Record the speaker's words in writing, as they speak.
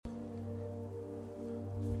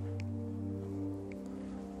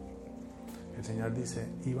El Señor dice,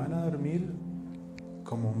 y van a dormir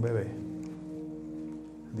como un bebé,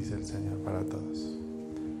 dice el Señor para todos.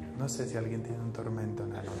 No sé si alguien tiene un tormento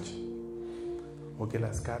en la noche o que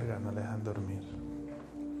las cargas no le dejan dormir.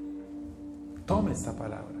 Tome esta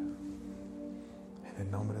palabra en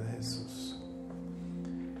el nombre de Jesús.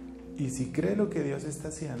 Y si cree lo que Dios está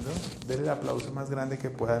haciendo, déle el aplauso más grande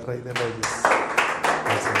que pueda al Rey de Reyes.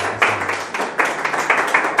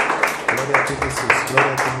 Gloria a ti, Jesús.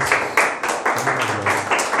 Gloria a ti, Jesús.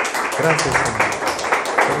 Gracias, Señor.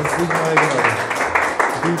 Eres digno de gloria,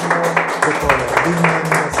 digno de poder, digno de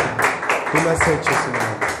admiración. Tú lo has hecho,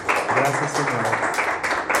 Señor. Gracias, Señor.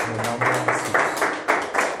 En el nombre de Jesús.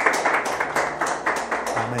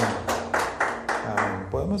 Amén. Amén.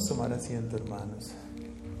 Podemos tomar asiento, hermanos.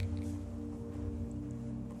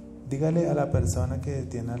 Dígale a la persona que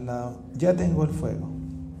tiene al lado, ya tengo el fuego.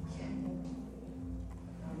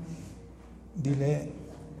 Dile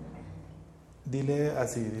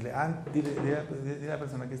así, dile a la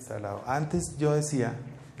persona que está al lado. Antes yo decía,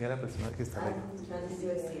 dile a la persona que está al lado. Antes yo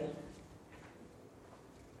decía.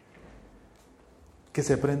 Que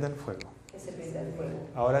se prenda el fuego. Que se prenda el fuego.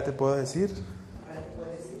 Ahora te puedo decir,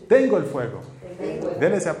 tengo el fuego.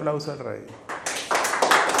 Dele ese aplauso al Rey.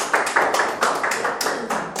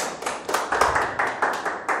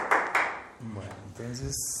 Bueno,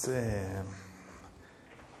 entonces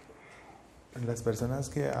las personas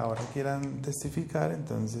que ahora quieran testificar,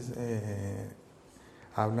 entonces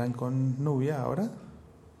hablan con Nubia ahora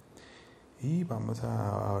y vamos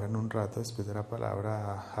ahora en un rato, después de la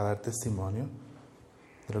palabra, a dar testimonio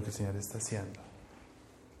de lo que el Señor está haciendo.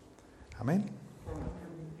 Amén.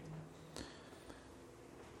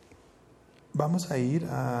 Vamos a ir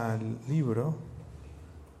al libro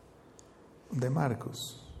de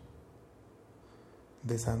Marcos,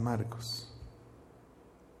 de San Marcos.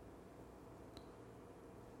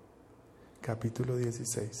 Capítulo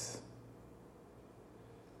 16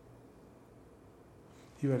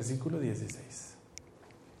 y versículo 16.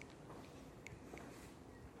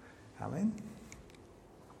 Amén.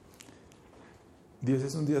 Dios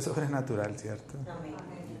es un Dios sobrenatural, ¿cierto? Amén.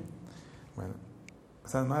 Bueno,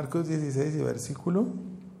 San Marcos 16 y versículo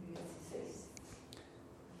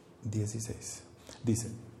 16. Dice,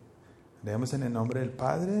 leemos en el nombre del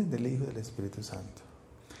Padre, del Hijo y del Espíritu Santo.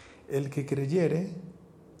 El que creyere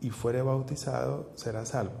y fuere bautizado será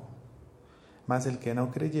salvo, mas el que no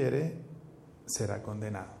creyere será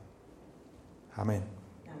condenado. Amén.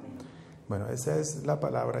 Amén. Bueno, esa es la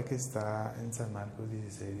palabra que está en San Marcos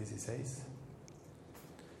 16.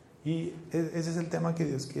 Y ese es el tema que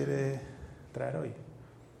Dios quiere traer hoy,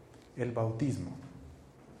 el bautismo.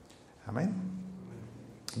 Amén.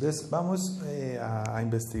 Entonces vamos a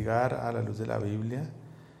investigar a la luz de la Biblia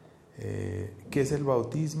qué es el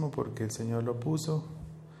bautismo, por qué el Señor lo puso,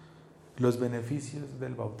 los beneficios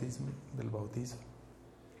del bautismo, del bautizo.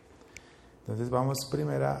 Entonces vamos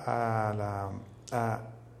primero a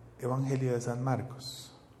Evangelio de San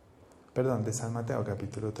Marcos, de San Mateo,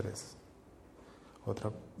 capítulo 3.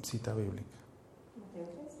 Otra cita bíblica.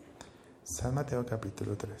 San Mateo,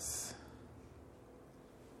 capítulo 3.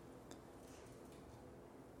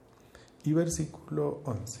 Y versículo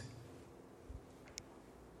 11.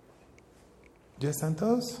 ¿Ya están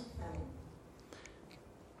todos?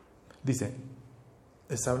 Dice,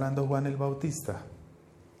 está hablando Juan el Bautista.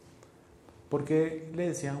 ¿Por qué le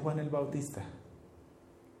decían Juan el Bautista?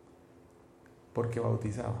 Porque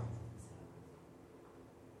bautizaba.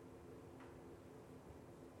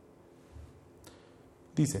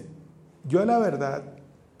 Dice, yo a la verdad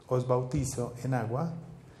os bautizo en agua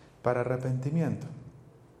para arrepentimiento,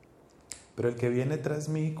 pero el que viene tras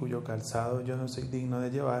mí, cuyo calzado yo no soy digno de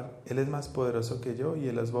llevar, él es más poderoso que yo y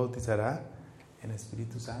él os bautizará en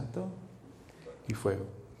Espíritu Santo y fuego.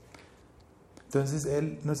 Entonces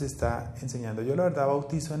él nos está enseñando, yo la verdad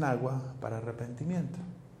bautizo en agua para arrepentimiento.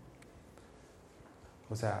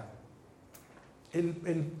 O sea,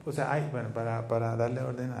 para darle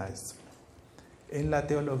orden a esto. En la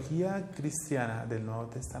teología cristiana del Nuevo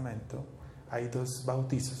Testamento hay dos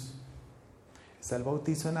bautizos. Está el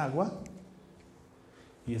bautizo en agua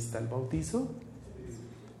y está el bautizo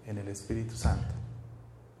en el Espíritu Santo.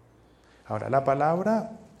 Ahora, la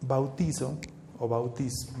palabra bautizo o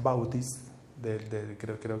bautis,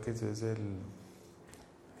 creo que eso es el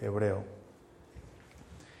hebreo,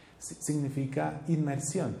 significa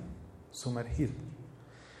inmersión, sumergir.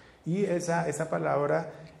 Y esa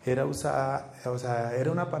palabra era usada,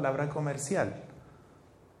 era una palabra comercial,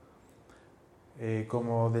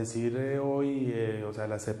 como decir hoy,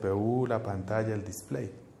 la CPU, la pantalla, el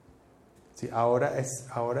display. Sí, ahora es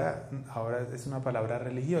una palabra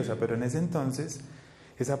religiosa, pero en ese entonces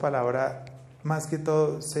esa palabra más que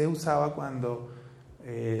todo se usaba cuando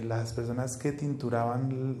las personas que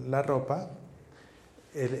tinturaban la ropa,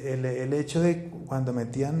 el hecho de cuando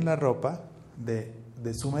metían la ropa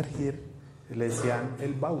de sumergir, le decían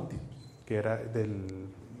el bauti, que era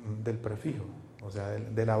del prefijo, o sea,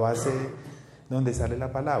 de la base donde sale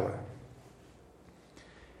la palabra.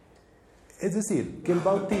 Es decir, que el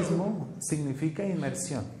bautismo significa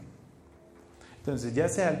inmersión. Entonces, ya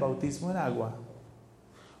sea el bautismo en agua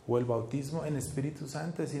o el bautismo en Espíritu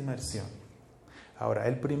Santo, es inmersión. Ahora,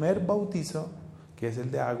 el primer bautizo, que es el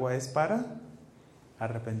de agua, es para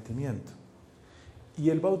arrepentimiento. Y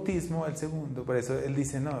el bautismo, el segundo, por eso él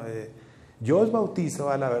dice, no, yo os bautizo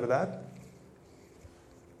a la verdad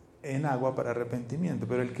en agua para arrepentimiento,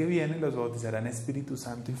 pero el que viene los bautizará en Espíritu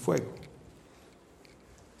Santo y fuego.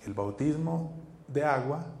 El bautismo de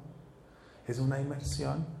agua es una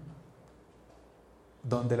inmersión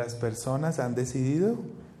donde las personas han decidido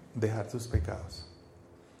dejar sus pecados.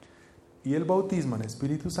 Y el bautismo en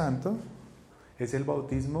Espíritu Santo es el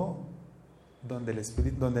bautismo donde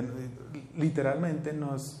literalmente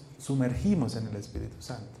nos sumergimos en el Espíritu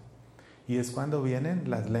Santo. Y es cuando vienen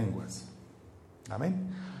las lenguas. Amén.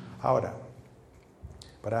 Ahora,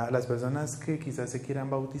 para las personas que quizás se quieran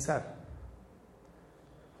bautizar,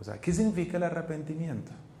 o sea, ¿qué significa el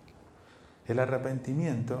arrepentimiento? El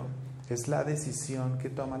arrepentimiento es la decisión que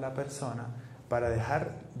toma la persona para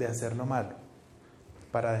dejar de hacer lo malo,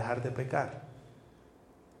 para dejar de pecar.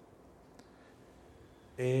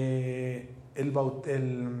 El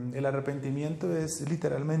arrepentimiento es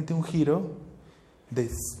literalmente un giro de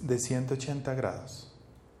 180 grados.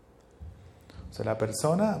 O sea, la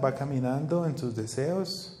persona va caminando en sus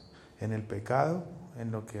deseos, en el pecado,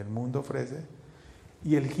 en lo que el mundo ofrece,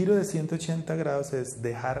 y el giro de 180 grados es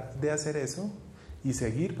dejar de hacer eso y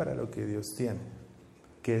seguir para lo que Dios tiene,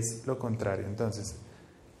 que es lo contrario. Entonces,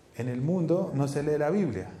 en el mundo no se lee la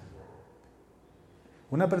Biblia.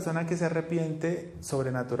 Una persona que se arrepiente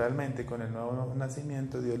sobrenaturalmente con el nuevo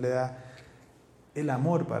nacimiento, Dios le da el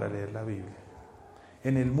amor para leer la Biblia.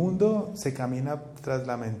 En el mundo se camina tras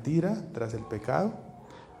la mentira, tras el pecado,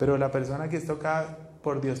 pero la persona que es tocada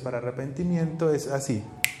por Dios para arrepentimiento es así.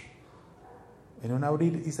 En un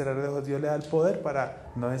abrir y cerrar de ojos, Dios le da el poder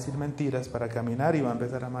para no decir mentiras, para caminar, y va a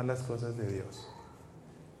empezar a amar las cosas de Dios.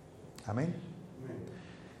 Amén.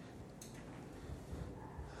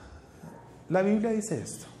 La Biblia dice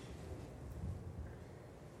esto.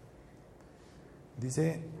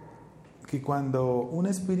 Dice que cuando un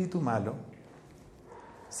espíritu malo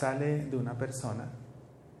sale de una persona,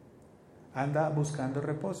 anda buscando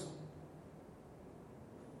reposo.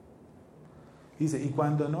 Dice, y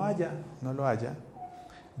cuando no lo haya,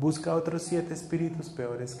 busca otros 7 espíritus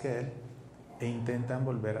peores que él e intentan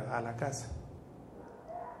volver a la casa.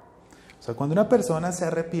 O sea, cuando una persona se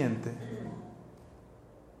arrepiente,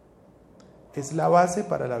 es la base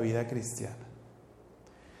para la vida cristiana.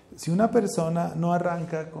 Si una persona no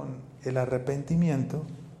arranca con el arrepentimiento,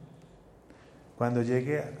 cuando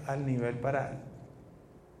llegue al nivel para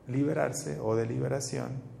liberarse o de liberación,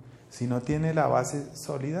 si no tiene la base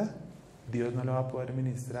sólida, Dios no lo va a poder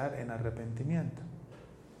ministrar en arrepentimiento.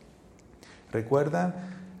 ¿Recuerdan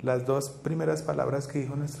las 2 primeras palabras que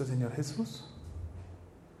dijo nuestro Señor Jesús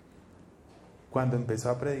cuando empezó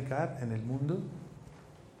a predicar en el mundo?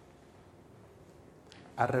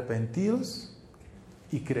 Arrepentíos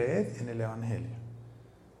y creed en el Evangelio.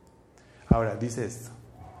 Ahora dice esto: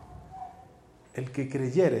 el que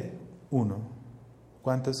creyere, uno,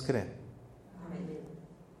 ¿cuántos creen?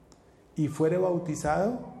 Y fuere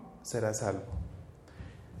bautizado, será salvo.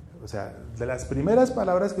 O sea, de las primeras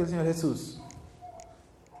palabras que el Señor Jesús,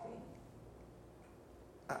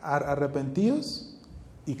 arrepentíos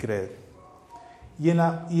y creed. Y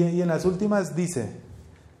en las últimas dice,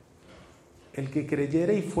 el que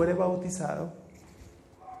creyere y fuere bautizado.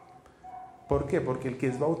 ¿Por qué? Porque el que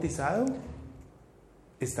es bautizado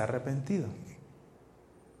está arrepentido.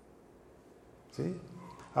 ¿Sí?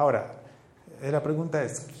 Ahora, la pregunta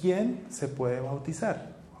es, ¿quién se puede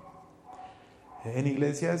bautizar? En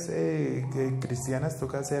iglesias cristianas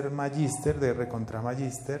toca hacer magíster, de recontra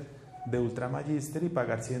magíster, de ultra magíster, y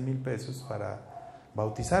pagar 100,000 pesos para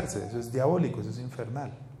bautizarse. Eso es diabólico, eso es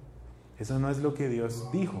infernal. Eso no es lo que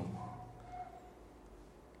Dios dijo.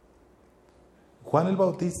 Juan el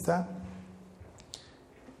Bautista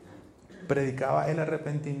predicaba el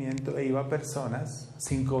arrepentimiento e iba a personas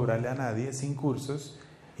sin cobrarle a nadie, sin cursos,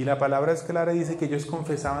 y la palabra es clara y dice que ellos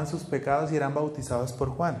confesaban sus pecados y eran bautizados por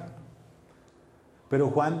Juan. Pero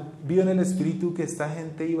Juan vio en el Espíritu que esta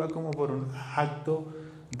gente iba como por un acto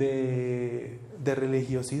de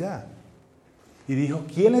religiosidad. Y dijo,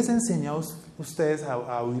 ¿quién les enseñó a ustedes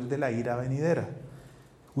a huir de la ira venidera?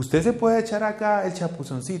 Usted se puede echar acá el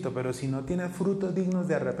chapuzoncito, pero si no tiene frutos dignos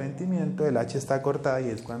de arrepentimiento, el hacha está cortada y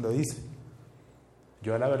es cuando dice,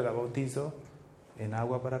 yo a la verdad bautizo en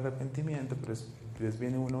agua para arrepentimiento, pero después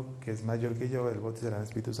viene uno que es mayor que yo, él bautizará en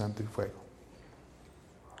Espíritu Santo y fuego.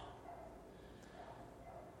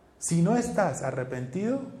 Si no estás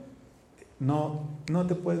arrepentido, no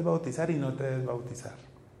te puedes bautizar y no te debes bautizar.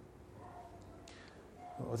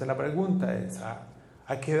 O sea, la pregunta es,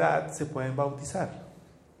 ¿a qué edad se pueden bautizar?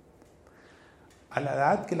 A la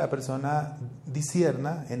edad que la persona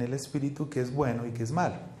discierna en el espíritu que es bueno y que es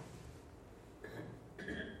malo.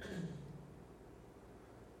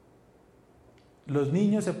 ¿Los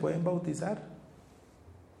niños se pueden bautizar?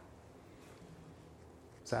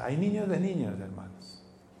 O sea, hay niños de niños, hermanos.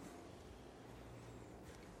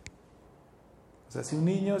 O sea, si un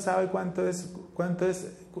niño sabe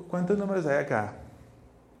cuántos números hay acá.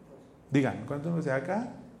 Digan, ¿cuántos números hay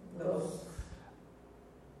acá? 2.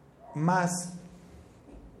 Más.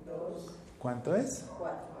 2. ¿Cuánto es?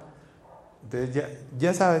 4. Entonces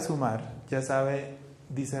ya sabe sumar, ya sabe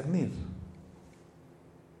discernir.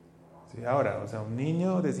 ¿Sí? Ahora, o sea, un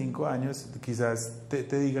niño de 5 años quizás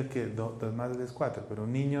te diga que 2 más 2 es 4, pero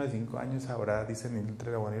un niño de 5 años sabrá discernir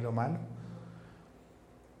entre lo bueno y lo malo.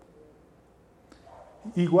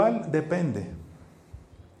 Igual depende.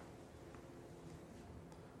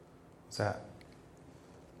 O sea,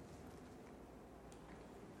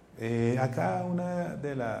 acá una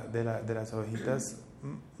de las ovejitas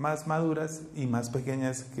más maduras y más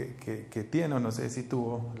pequeñas que tiene, o no sé si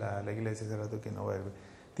tuvo la iglesia, hace rato que no vuelve,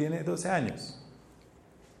 tiene 12 años.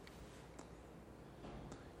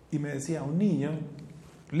 Y me decía un niño,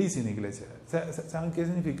 listen iglesia, ¿saben qué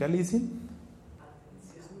significa listen?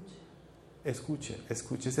 Escuche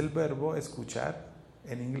es el verbo escuchar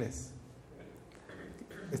en inglés.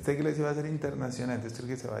 Esta iglesia va a ser internacional, entonces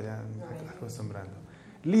quiero que se vayan acostumbrando.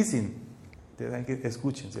 Listen, te dan que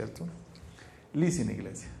escuchen, ¿cierto? Listen,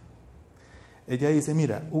 iglesia. Ella dice,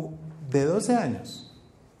 mira, de 12 años,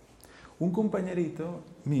 un compañerito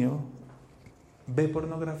mío ve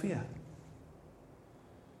pornografía.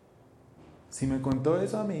 Si me contó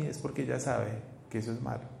eso a mí es porque ya sabe que eso es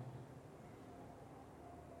malo.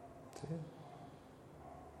 ¿Sí?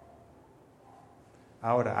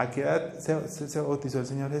 Ahora, ¿a qué edad se bautizó el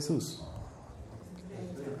Señor Jesús?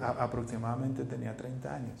 Aproximadamente tenía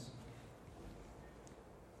 30 años.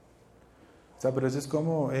 O sea, pero eso es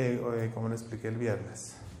como lo expliqué el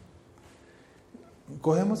viernes.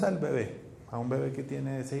 Cogemos al bebé, a un bebé que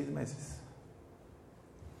tiene 6 meses.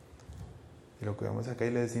 Y lo cogemos acá y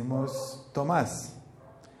le decimos, Tomás,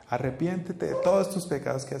 arrepiéntete de todos tus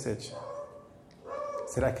pecados que has hecho.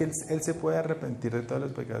 ¿Será que él se puede arrepentir de todos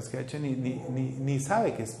los pecados que ha hecho? Ni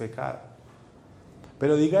sabe que es pecado.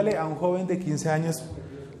 Pero dígale a un joven de 15 años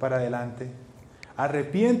para adelante,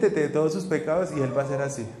 arrepiéntete de todos sus pecados y él va a ser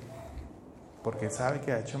así. Porque sabe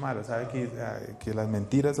que ha hecho malo, sabe que las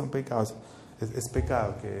mentiras son pecados. Es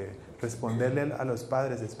pecado, que responderle a los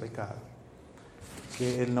padres es pecado.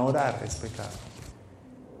 Que el no orar es pecado.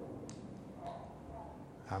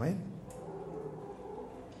 Amén.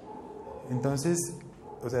 Entonces,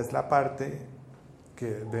 o sea, es la parte que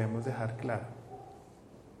debemos dejar clara.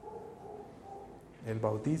 El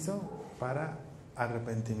bautizo para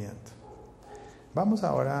arrepentimiento. Vamos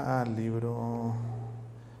ahora al libro.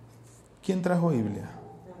 ¿Quién trajo Biblia?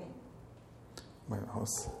 Bueno,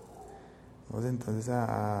 vamos entonces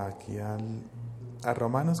aquí a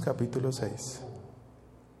Romanos capítulo 6.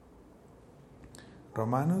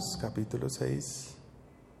 Romanos capítulo 6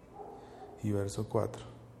 y verso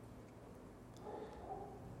 4.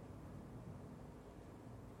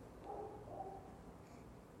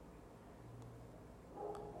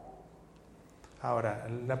 Ahora,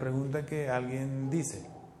 la pregunta que alguien dice,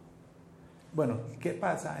 bueno, ¿qué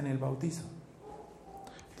pasa en el bautizo?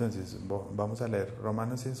 Entonces, vamos a leer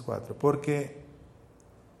Romanos 6:4, porque,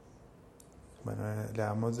 bueno,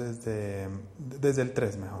 leamos desde el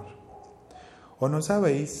 3 mejor. ¿O no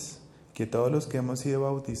sabéis que todos los que hemos sido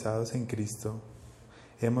bautizados en Cristo,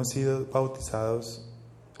 hemos sido bautizados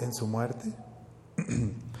en su muerte?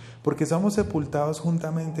 Porque somos sepultados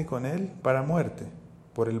juntamente con Él para muerte,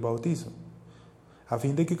 por el bautizo, a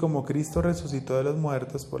fin de que como Cristo resucitó de los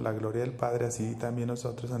muertos por la gloria del Padre, así también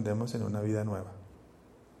nosotros andemos en una vida nueva.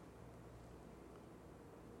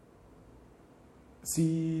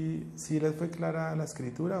 ¿Sí les fue clara la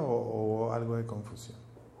escritura o hubo algo de confusión?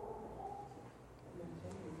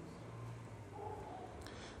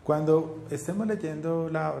 Cuando estemos leyendo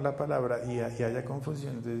la palabra y haya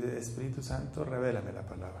confusión, entonces Espíritu Santo, revélame la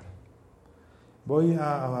palabra. Voy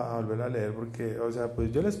a volver a leer porque, o sea,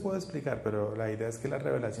 pues yo les puedo explicar, pero la idea es que la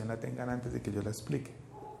revelación la tengan antes de que yo la explique.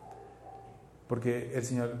 Porque el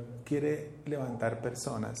Señor quiere levantar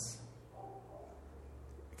personas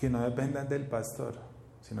que no dependan del pastor,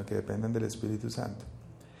 sino que dependan del Espíritu Santo.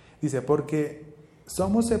 Dice, porque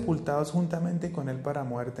somos sepultados juntamente con Él para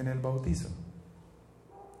muerte en el bautizo,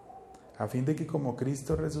 a fin de que como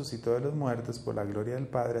Cristo resucitó de los muertos por la gloria del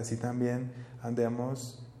Padre, así también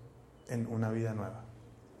andemos en una vida nueva.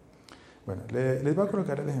 Bueno, les voy a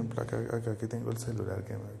colocar el ejemplo acá que tengo el celular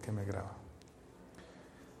que me graba.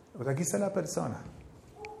 O sea, aquí está la persona,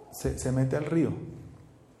 se mete al río.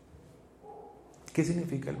 ¿Qué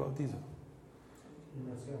significa el bautizo?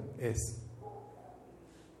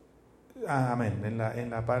 Amén. En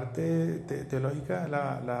la parte teológica,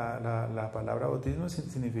 la palabra bautismo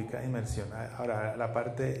significa inmersión. Ahora, la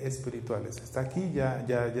parte espiritual está aquí, ya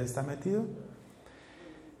está metido.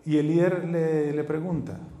 Y el líder le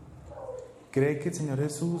pregunta, ¿cree que el Señor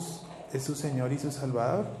Jesús es su Señor y su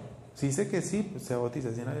Salvador? Si dice que sí, pues se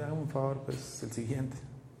bautiza. Si no, le haga un favor, pues el siguiente.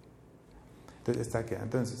 Entonces está aquí.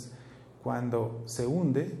 Entonces, cuando se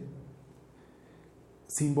hunde,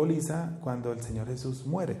 simboliza cuando el Señor Jesús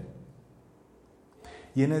muere.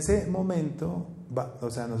 Y en ese momento,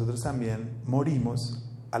 nosotros también morimos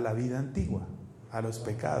a la vida antigua, a los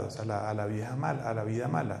pecados, a la vida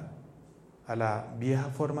mala, a la vieja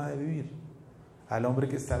forma de vivir, al hombre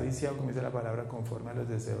que está viciado, como dice la palabra, conforme a los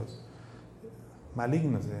deseos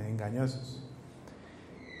malignos, engañosos.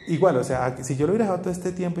 Igual, o sea, si yo lo hubiera dejado todo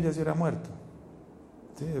este tiempo, ya se hubiera muerto.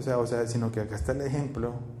 ¿Sí? O sea, sino que acá está el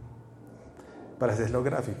ejemplo para hacerlo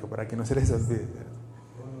gráfico, para que no se les olvide.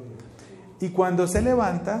 Y cuando se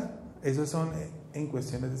levanta, esos son en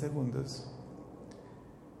cuestiones de segundos,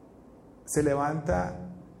 se levanta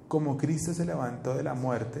como Cristo se levantó de la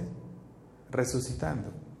muerte,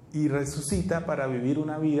 resucitando. Y resucita para vivir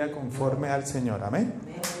una vida conforme al Señor. Amén.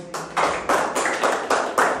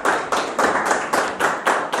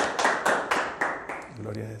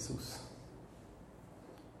 Gloria a Jesús.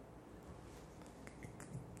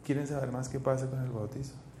 ¿Quieren saber más qué pasa con el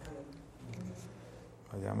bautizo?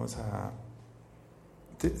 Vayamos a...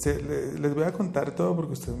 Les voy a contar todo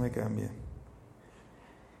porque ustedes me quedan bien.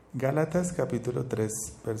 Gálatas capítulo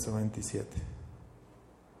 3, verso 27.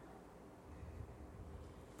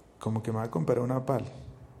 Como que me va a comprar una pala.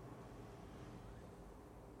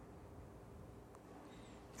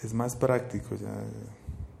 Es más práctico ya.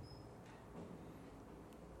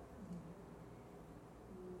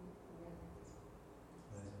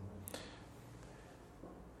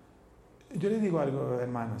 Yo les digo algo,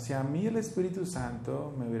 hermano. Si a mí el Espíritu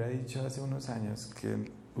Santo me hubiera dicho hace unos años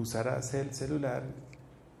que usara el celular,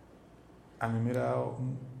 a mí me hubiera dado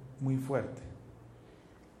muy fuerte.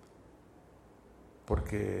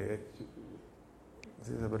 Porque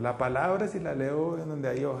la palabra, si la leo en donde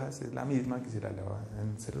hay hojas, es la misma que si la leo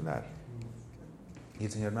en el celular. Y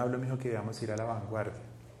el Señor me habló y me dijo que debíamos ir a la vanguardia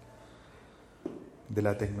de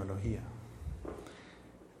la tecnología.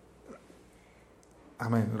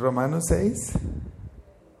 Amén. Romanos 6.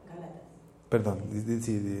 Gálatas. Perdón,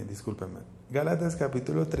 sí, discúlpenme. Gálatas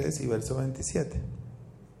capítulo 3 y verso 27.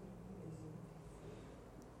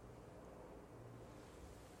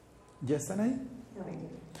 ¿Ya están ahí?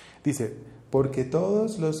 Dice, porque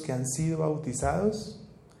todos los que han sido bautizados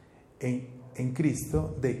en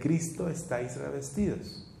Cristo, de Cristo estáis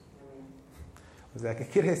revestidos. O sea, ¿qué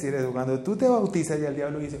quiere decir eso? Cuando tú te bautizas y el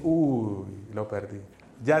diablo dice, uy, lo perdí.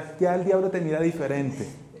 Ya el diablo te mira diferente.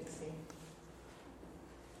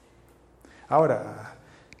 Ahora,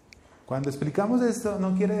 cuando explicamos esto,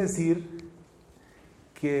 no quiere decir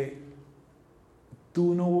que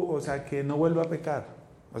tú no, o sea, que no vuelva a pecar.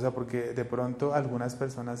 O sea, porque de pronto algunas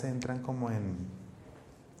personas entran como en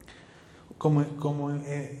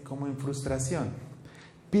frustración.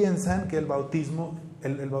 Piensan que el bautismo,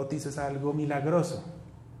 el bautizo es algo milagroso.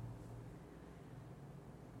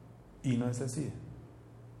 Y no es así.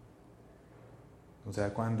 O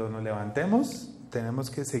sea, cuando nos levantemos, tenemos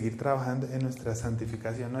que seguir trabajando en nuestra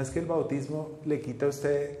santificación. No es que el bautismo le quita a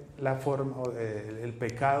usted la forma o el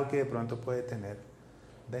pecado que de pronto puede tener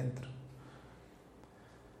dentro.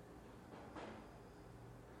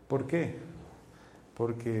 ¿Por qué?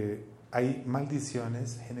 Porque hay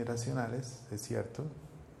maldiciones generacionales, es cierto,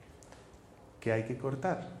 que hay que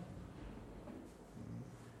cortar.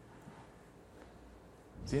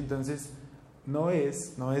 ¿Sí? Entonces, no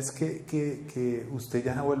es que usted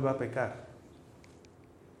ya no vuelva a pecar.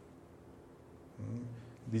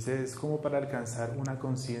 Dice, es como para alcanzar una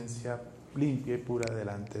conciencia limpia y pura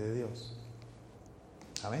delante de Dios.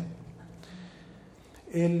 Amén.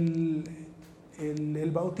 El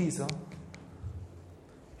bautizo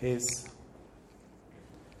es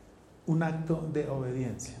un acto de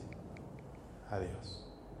obediencia a Dios.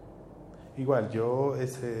 Igual, yo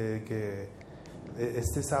este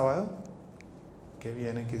sábado que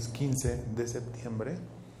viene, que es 15 de septiembre,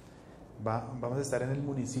 vamos a estar en el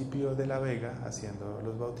municipio de La Vega haciendo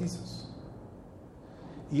los bautizos.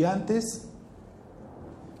 Y antes,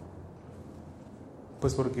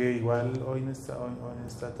 pues porque igual hoy no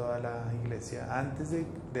está toda la iglesia, antes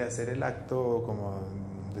de hacer el acto, como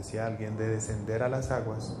decía alguien, de descender a las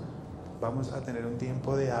aguas, vamos a tener un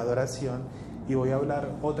tiempo de adoración y voy a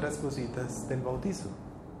hablar otras cositas del bautizo.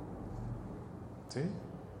 ¿Sí?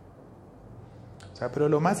 O sea, pero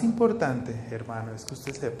lo más importante, hermano, es que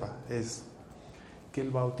usted sepa, es que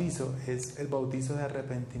el bautizo es el bautizo de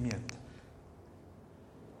arrepentimiento.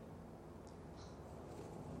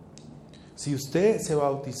 Si usted se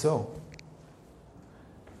bautizó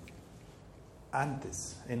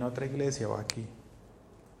antes en otra iglesia o aquí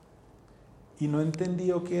y no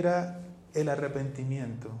entendió que era el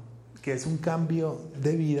arrepentimiento, que es un cambio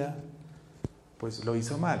de vida, pues lo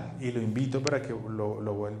hizo mal, y lo invito para que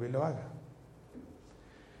lo vuelva y lo haga.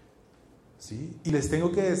 ¿Sí? Y les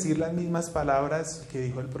tengo que decir las mismas palabras que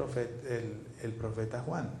dijo el profeta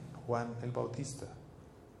Juan el Bautista.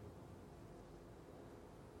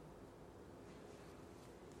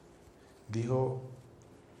 Dijo,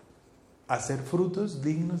 hacer frutos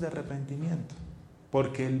dignos de arrepentimiento,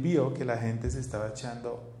 porque él vio que la gente se estaba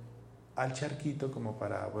echando al charquito como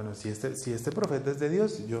para, bueno, si este profeta es de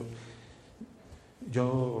Dios, yo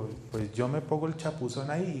me pongo el chapuzón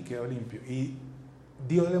ahí y quedo limpio. Y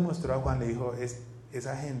Dios le mostró a Juan, le dijo,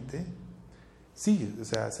 esa gente, sí, o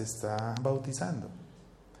sea, se está bautizando,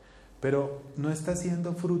 pero no está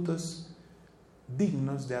haciendo frutos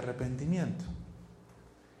dignos de arrepentimiento.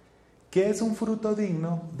 ¿Qué es un fruto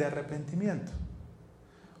digno de arrepentimiento?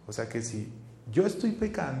 O sea que si yo estoy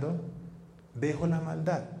pecando, dejo la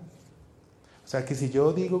maldad. O sea que si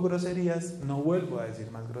yo digo groserías, no vuelvo a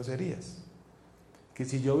decir más groserías. Que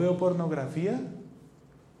si yo veo pornografía,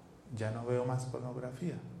 ya no veo más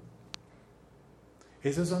pornografía.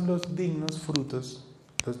 Esos son los dignos frutos,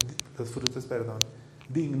 los frutos,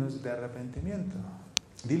 dignos de arrepentimiento.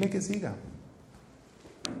 Dile que siga.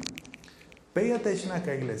 Pay attention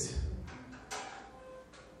acá, iglesia.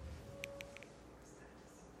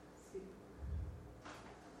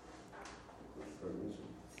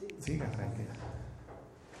 Siga, tranquila.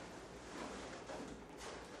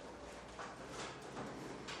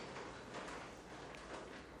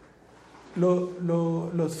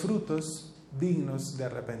 Los frutos dignos de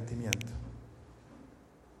arrepentimiento.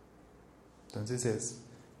 Entonces es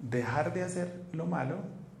dejar de hacer lo malo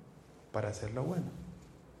para hacer lo bueno.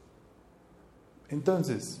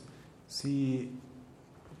 Entonces, si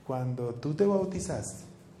cuando tú te bautizaste,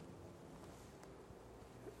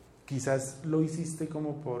 quizás lo hiciste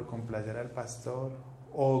como por complacer al pastor,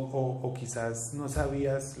 o quizás no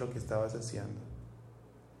sabías lo que estabas haciendo,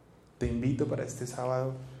 te invito para este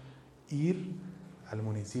sábado ir al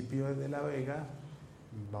municipio de La Vega.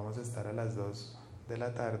 Vamos a estar a las 2 de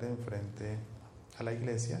la tarde enfrente a la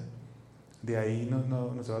iglesia. De ahí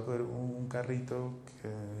nos va a coger un carrito que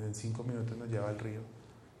en 5 minutos nos lleva al río,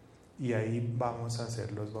 y ahí vamos a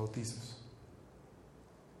hacer los bautizos.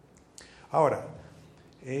 Ahora,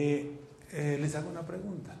 les hago una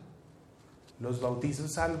pregunta. ¿Los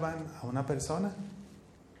bautizos salvan a una persona? No.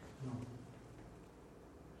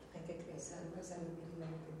 Hay que creer, salva el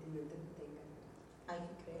arrepentimiento que tenga. Hay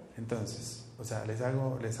que creer. Entonces, o sea, les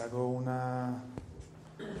hago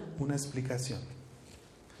una explicación.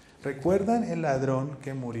 ¿Recuerdan el ladrón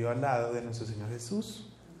que murió al lado de nuestro Señor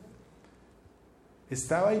Jesús?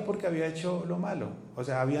 Estaba ahí porque había hecho lo malo. O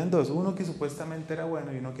sea, habían dos, uno que supuestamente era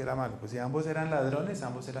bueno y uno que era malo. Pues si ambos eran ladrones,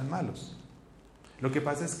 ambos eran malos. Lo que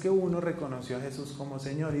pasa es que uno reconoció a Jesús como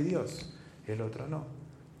Señor y Dios, el otro no.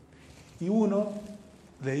 Y uno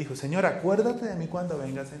le dijo, Señor, acuérdate de mí cuando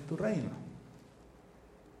vengas en tu reino.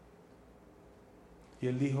 Y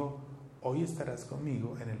él dijo, hoy estarás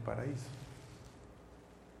conmigo en el paraíso.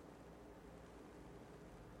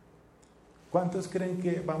 ¿Cuántos creen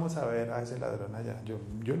que vamos a ver a ese ladrón allá? Yo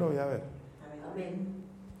lo voy a ver. Amén.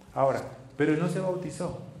 Ahora, pero él no se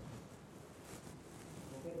bautizó.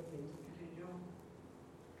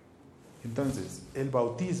 Entonces, el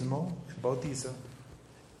bautizo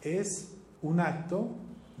es un acto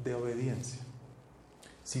de obediencia.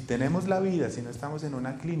 Si tenemos la vida, si no estamos en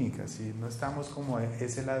una clínica, si no estamos como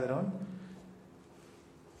ese ladrón,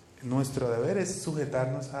 nuestro deber es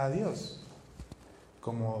sujetarnos a Dios.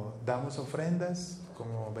 Como damos ofrendas,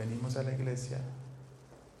 como venimos a la iglesia,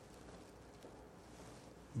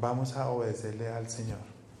 vamos a obedecerle al Señor.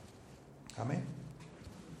 Amén.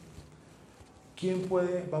 ¿quién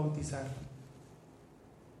puede bautizar?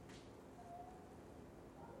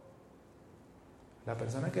 La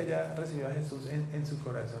persona que haya recibido a Jesús en su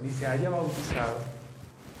corazón y se haya bautizado,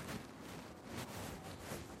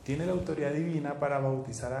 tiene la autoridad divina para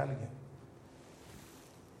bautizar a alguien.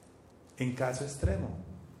 En caso extremo.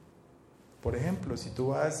 Por ejemplo, si tú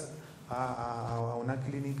vas a una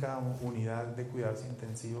clínica o unidad de cuidados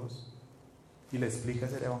intensivos y le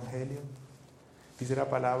explicas el Evangelio, dice la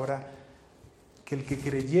palabra que el que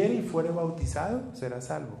creyere y fuere bautizado será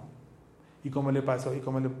salvo. Y como le pasó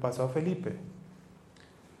a Felipe,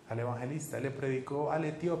 al evangelista, le predicó al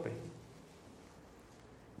etíope.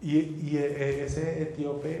 Y ese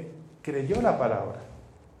etíope creyó la palabra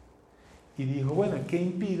y dijo, bueno, ¿qué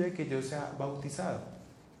impide que yo sea bautizado?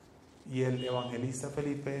 Y el evangelista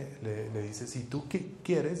Felipe le dice, si tú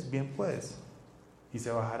quieres, bien puedes. Y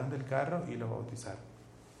se bajaron del carro y lo bautizaron.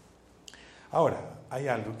 Ahora, hay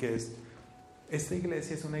algo que es, esta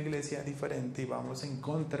iglesia es una iglesia diferente y vamos en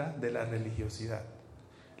contra de la religiosidad.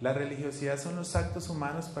 La religiosidad son los actos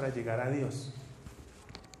humanos para llegar a Dios.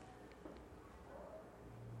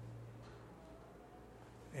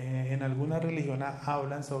 En alguna religión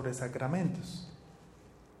hablan sobre sacramentos.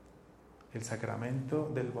 El sacramento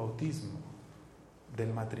del bautismo,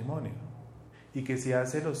 del matrimonio. Y que si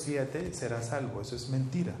hace los 7 será salvo. Eso es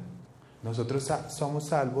mentira. Nosotros somos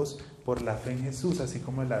salvos por la fe en Jesús, así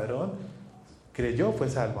como el ladrón creyó, fue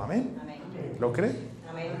salvo. ¿Amén? Amén. ¿Lo cree?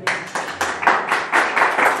 Amén.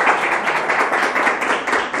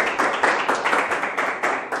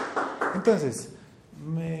 Entonces,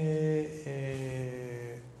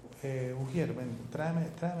 Ujier, ven, tráeme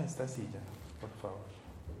esta silla, por favor.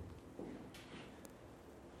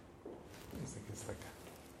 Este que está acá.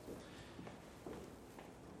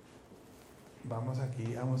 Vamos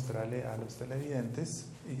aquí a mostrarle a los televidentes.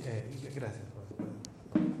 Gracias.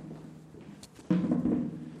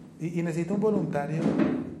 Y necesito un voluntario.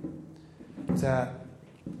 O sea,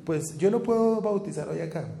 pues yo lo puedo bautizar hoy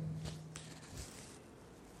acá.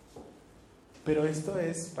 Pero esto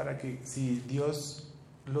es para que si Dios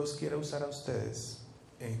los quiere usar a ustedes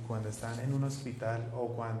cuando están en un hospital o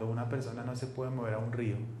cuando una persona no se puede mover a un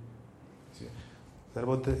río. ¿Sí? O sea,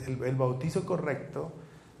 el bautizo correcto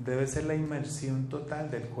debe ser la inmersión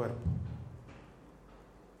total del cuerpo.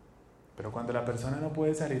 Pero cuando la persona no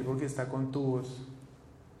puede salir porque está con tubos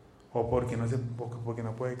o porque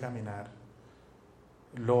no puede caminar,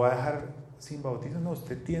 ¿lo va a dejar sin bautizo? No,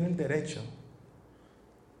 usted tiene el derecho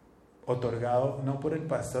otorgado no por el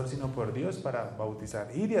pastor sino por Dios para bautizar,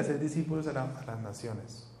 ir y hacer discípulos a las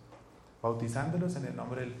naciones, bautizándolos en el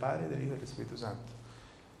nombre del Padre, del Hijo y del Espíritu Santo.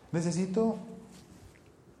 Necesito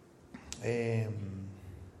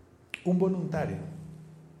un voluntario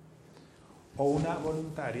o una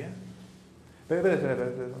voluntaria. Espera.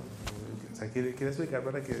 O sea, quiero explicar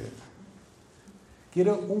para que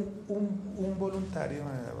quiero un voluntario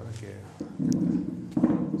para que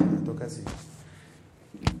me toca así.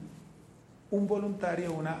 Un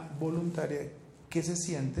voluntario, una voluntaria que se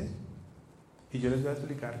siente, y yo les voy a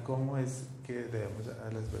explicar cómo es que debemos,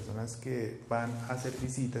 a las personas que van a hacer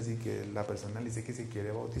visitas y que la persona le dice que si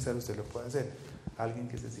quiere bautizar, usted lo puede hacer. Alguien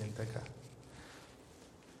que se sienta acá.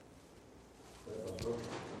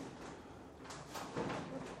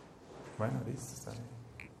 Bueno, listo, está bien.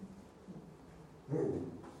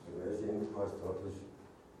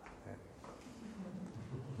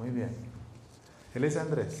 Muy bien. Él es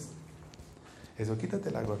Andrés. Eso, quítate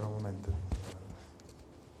la gorra un momento.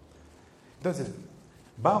 Entonces,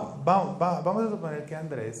 vamos a suponer que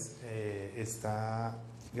Andrés está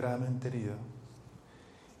gravemente herido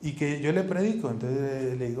y que yo le predico.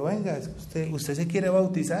 Entonces le digo, venga, usted se quiere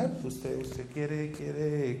bautizar, usted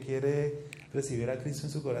quiere recibir a Cristo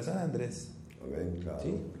en su corazón, Andrés. Amén, claro. Sí,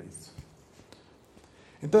 listo.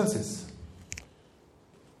 Entonces,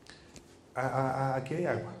 aquí hay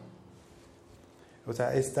agua. O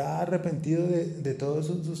sea, ¿está arrepentido de todos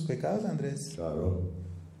sus pecados, Andrés? Claro.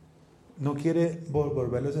 ¿No quiere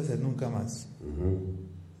volverlos a hacer nunca más?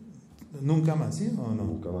 Uh-huh. ¿Nunca más, sí o no?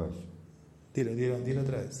 Nunca más. Dilo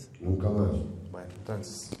otra vez. Nunca más. Bueno,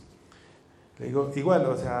 entonces, le digo, igual,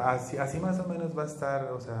 o sea, así más o menos va a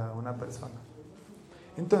estar, o sea, una persona.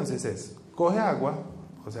 Entonces coge agua,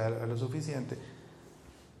 o sea, lo suficiente.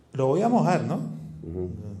 Lo voy a mojar, ¿no?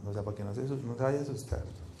 Uh-huh. O sea, para que no se vaya a asustar.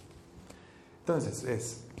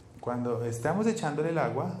 Entonces cuando estamos echándole el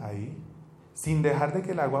agua ahí, sin dejar de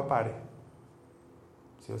que el agua pare.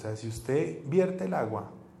 ¿Sí? O sea, si usted vierte el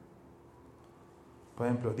agua, por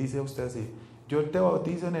ejemplo, dice usted así, yo te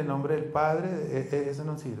bautizo en el nombre del Padre, eso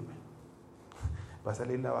no sirve. Va a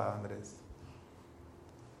salir lavado, Andrés.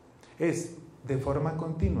 Es de forma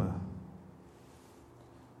continua.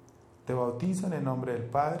 Te bautizo en el nombre del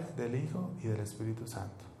Padre, del Hijo y del Espíritu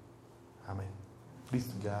Santo. Amén.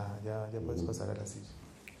 Listo, ya puedes pasar a la silla.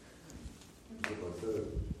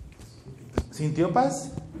 ¿Sintió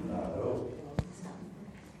paz? Claro.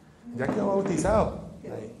 Ya quedó bautizado.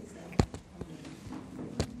 Ahí.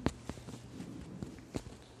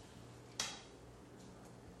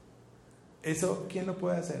 ¿Eso quién lo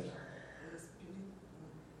puede hacer?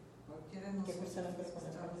 ¿Qué persona puede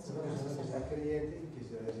pasar? Una persona que sea creyente y que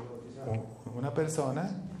se haya sido bautizado. Una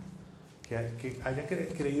persona que haya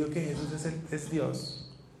creído que Jesús es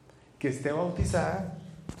Dios, que esté bautizada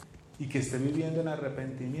y que esté viviendo en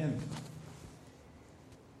arrepentimiento.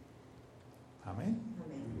 Amén.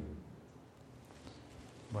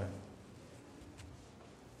 Bueno.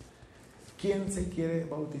 ¿Quién se quiere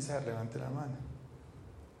bautizar? Levante la mano.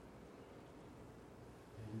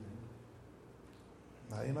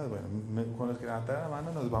 Nadie más. Bueno, con los que levantan la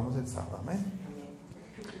mano nos vamos el sábado. Amén.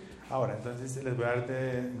 Ahora, entonces les voy a dar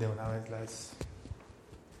de una vez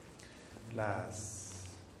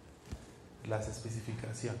las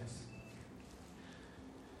especificaciones.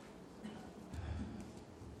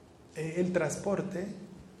 El transporte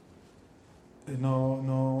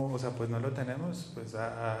no lo tenemos, pues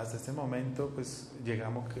hasta este momento pues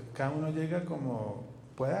llegamos, cada uno llega como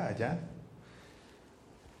pueda allá.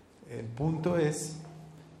 El punto de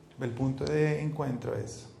encuentro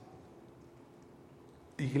es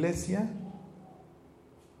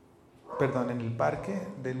en el parque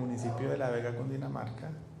del municipio de La Vega,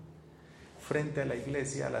 Cundinamarca, frente a la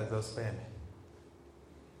iglesia a las 2 p.m.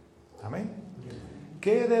 Amén.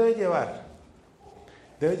 ¿Qué debe llevar?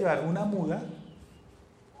 Debe llevar una muda.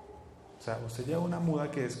 O sea, usted lleva una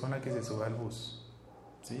muda que es con la que se sube al bus.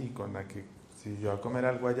 Sí, con la que si yo voy a comer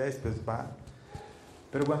algo allá después va.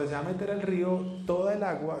 Pero cuando se va a meter al río, toda el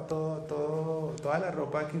agua, toda la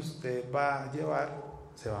ropa que usted va a llevar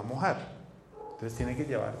se va a mojar. Entonces tiene que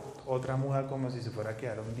llevar otra muda como si se fuera a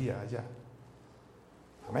quedar un día allá.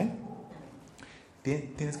 Amén.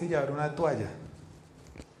 Tienes que llevar una toalla.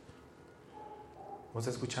 O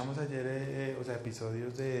sea, escuchamos ayer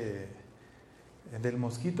episodios del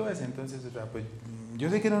mosquito ese, entonces, pues yo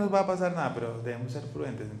sé que no nos va a pasar nada, pero debemos ser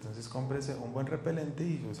prudentes. Entonces cómprese un buen repelente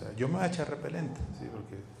y, yo me voy a echar repelente, ¿sí?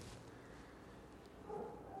 Porque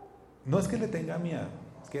no es que le tenga miedo,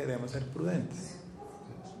 es que debemos ser prudentes.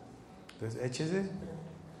 Entonces, échese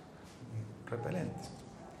repelente.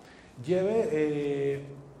 Lleve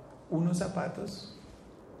unos zapatos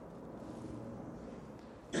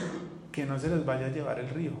que no se les vaya a llevar el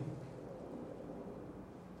río.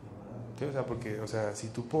 ¿Sí? Porque, si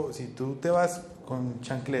tú te vas con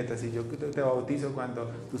chancletas y yo te bautizo, cuando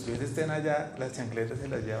tus pies estén allá, las chancletas se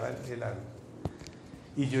las lleva el agua.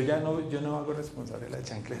 Y yo no hago responsable de la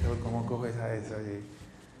chancleta, ¿cómo coges a eso? ¿Okay?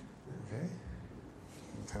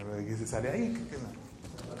 Que se sale ahí. Que no.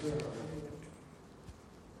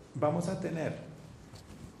 Vamos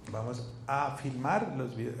a filmar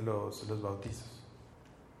los bautizos.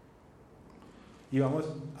 Y vamos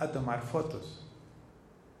a tomar fotos.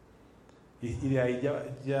 Y de ahí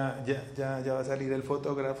ya va a salir el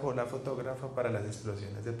fotógrafo o la fotógrafa para las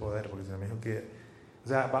explosiones de poder. Porque se me dijo que...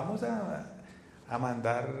 vamos a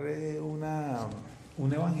mandar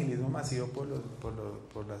un evangelismo masivo por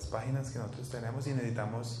las páginas que nosotros tenemos y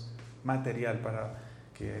necesitamos material para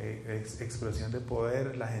que explosión de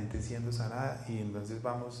poder, la gente siendo sanada, y entonces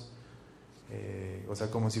vamos,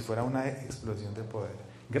 como si fuera una explosión de poder.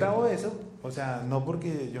 Grabo eso, no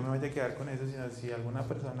porque yo me vaya a quedar con eso, sino si alguna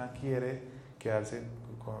persona quiere quedarse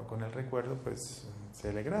con el recuerdo, pues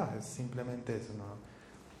se le graba, es simplemente eso, ¿no?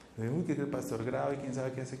 Uy, que el pastor graba y quién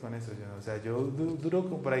sabe qué hace con eso. Yo duro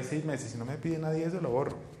como por ahí 6 meses, si no me pide nadie eso, lo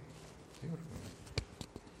borro. ¿Sí?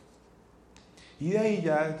 Y de ahí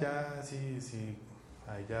sí,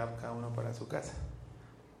 ahí ya cada uno para su casa.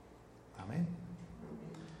 Amén.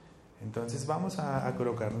 Entonces vamos a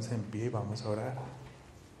colocarnos en pie y vamos a orar.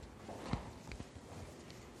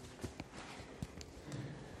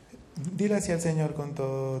 Dile así al Señor con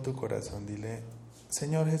todo tu corazón, dile: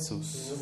 Señor Jesús,